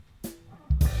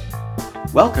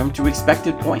Welcome to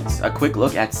Expected Points, a quick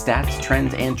look at stats,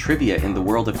 trends, and trivia in the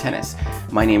world of tennis.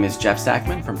 My name is Jeff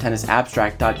Sackman from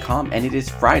tennisabstract.com, and it is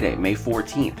Friday, May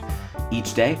 14th.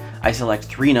 Each day, I select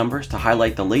 3 numbers to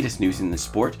highlight the latest news in the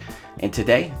sport, and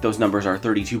today, those numbers are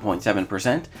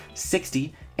 32.7%,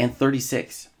 60, and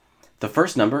 36. The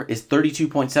first number is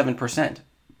 32.7%.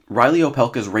 Reilly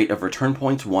Opelka's rate of return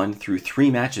points won through 3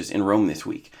 matches in Rome this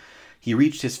week. He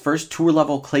reached his first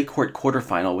tour-level clay court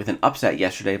quarterfinal with an upset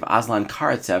yesterday of Aslan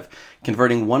Karatsev,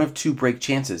 converting 1 of 2 break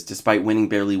chances despite winning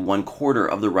barely 1/4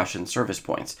 of the Russian service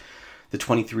points. The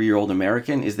 23-year-old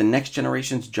American is the next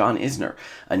generation's John Isner,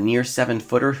 a near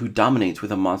 7-footer who dominates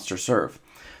with a monster serve.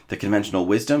 The conventional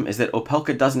wisdom is that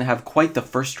Opelka doesn't have quite the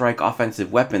first-strike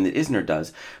offensive weapon that Isner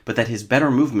does, but that his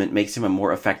better movement makes him a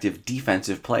more effective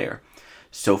defensive player.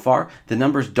 So far, the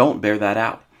numbers don't bear that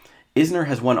out. Isner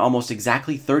has won almost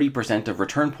exactly 30% of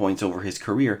return points over his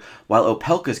career, while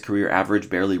Opelka's career average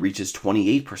barely reaches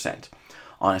 28%.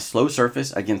 On a slow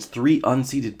surface against 3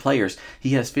 unseeded players, he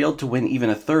has failed to win even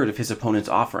a third of his opponent's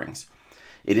offerings.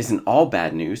 It isn't all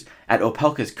bad news. At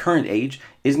Opelka's current age,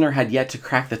 Isner had yet to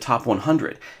crack the top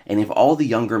 100, and if all the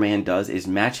younger man does is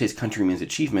match his countryman's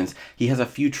achievements, he has a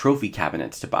few trophy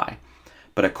cabinets to buy.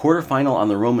 But a quarterfinal on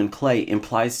the Roman clay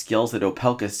implies skills that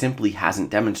Opelka simply hasn't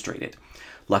demonstrated.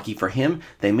 Lucky for him,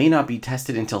 they may not be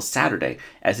tested until Saturday,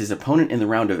 as his opponent in the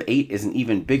round of 8 is an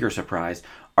even bigger surprise,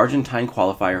 Argentine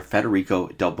qualifier Federico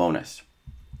Del Bonis.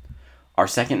 Our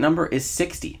second number is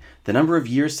 60, the number of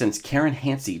years since Karen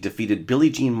Hanse defeated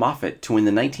Billie Jean Moffitt to win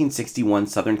the 1961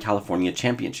 Southern California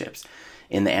Championships.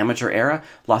 In the amateur era,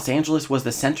 Los Angeles was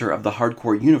the center of the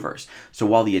hardcore universe, so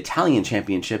while the Italian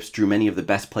championships drew many of the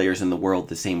best players in the world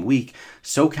the same week,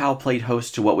 SoCal played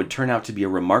host to what would turn out to be a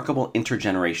remarkable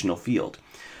intergenerational field.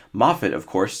 Moffitt, of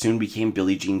course, soon became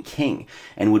Billie Jean King,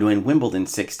 and would win Wimbledon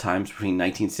 6 times between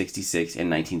 1966 and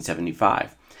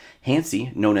 1975.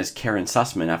 Hanse, known as Karen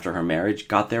Sussman after her marriage,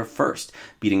 got there first,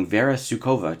 beating Vera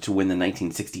Sukova to win the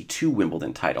 1962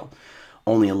 Wimbledon title.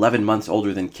 Only 11 months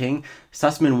older than King,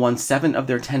 Sussman won 7 of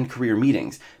their 10 career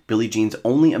meetings, Billie Jean's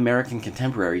only American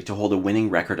contemporary to hold a winning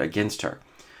record against her.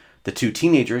 The 2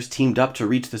 teenagers teamed up to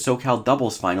reach the SoCal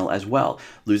doubles final as well,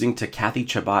 losing to Kathy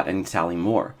Chabot and Sally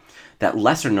Moore. That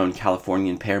lesser-known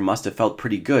Californian pair must have felt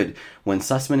pretty good when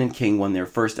Sussman and King won their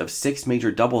first of 6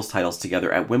 major doubles titles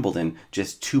together at Wimbledon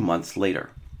just 2 months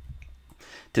later.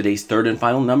 Today's third and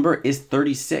final number is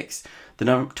 36,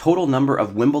 the total number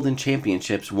of Wimbledon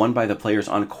championships won by the players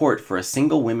on court for a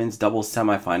single women's doubles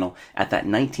semifinal at that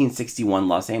 1961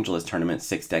 Los Angeles tournament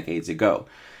 6 decades ago.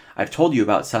 I've told you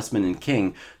about Sussman and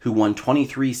King, who won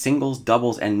 23 singles,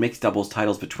 doubles, and mixed doubles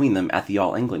titles between them at the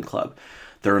All England Club.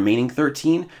 The remaining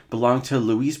 13 belong to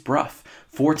Louise Brough,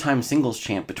 4-time singles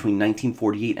champ between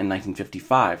 1948 and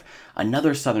 1955,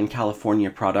 another Southern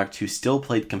California product who still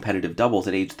played competitive doubles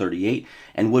at age 38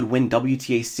 and would win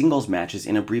WTA singles matches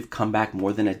in a brief comeback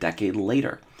more than a decade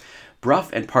later. Brough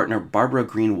and partner Barbara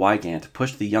Green-Wygant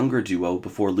pushed the younger duo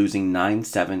before losing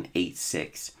 9-7,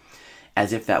 8-6.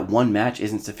 As if that one match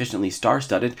isn't sufficiently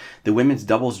star-studded, the women's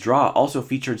doubles draw also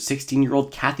featured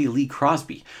 16-year-old Kathy Lee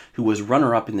Crosby, who was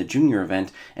runner-up in the junior event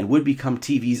and would become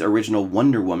TV's original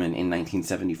Wonder Woman in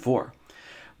 1974.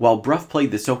 While Brough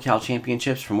played the SoCal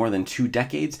Championships for more than 2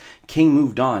 decades, King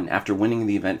moved on after winning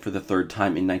the event for the 3rd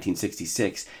time in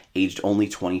 1966, aged only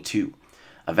 22.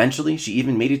 Eventually, she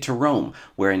even made it to Rome,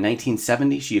 where in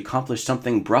 1970 she accomplished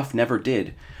something Brough never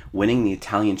did, winning the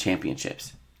Italian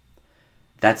Championships.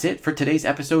 That's it for today's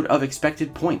episode of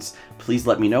Expected Points. Please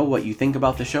let me know what you think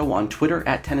about the show on Twitter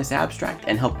 @TennisAbstract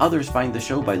and help others find the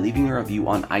show by leaving a review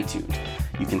on iTunes.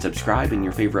 You can subscribe in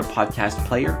your favorite podcast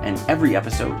player, and every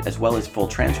episode, as well as full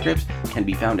transcripts, can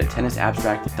be found at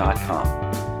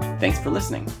tennisabstract.com. Thanks for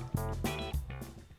listening.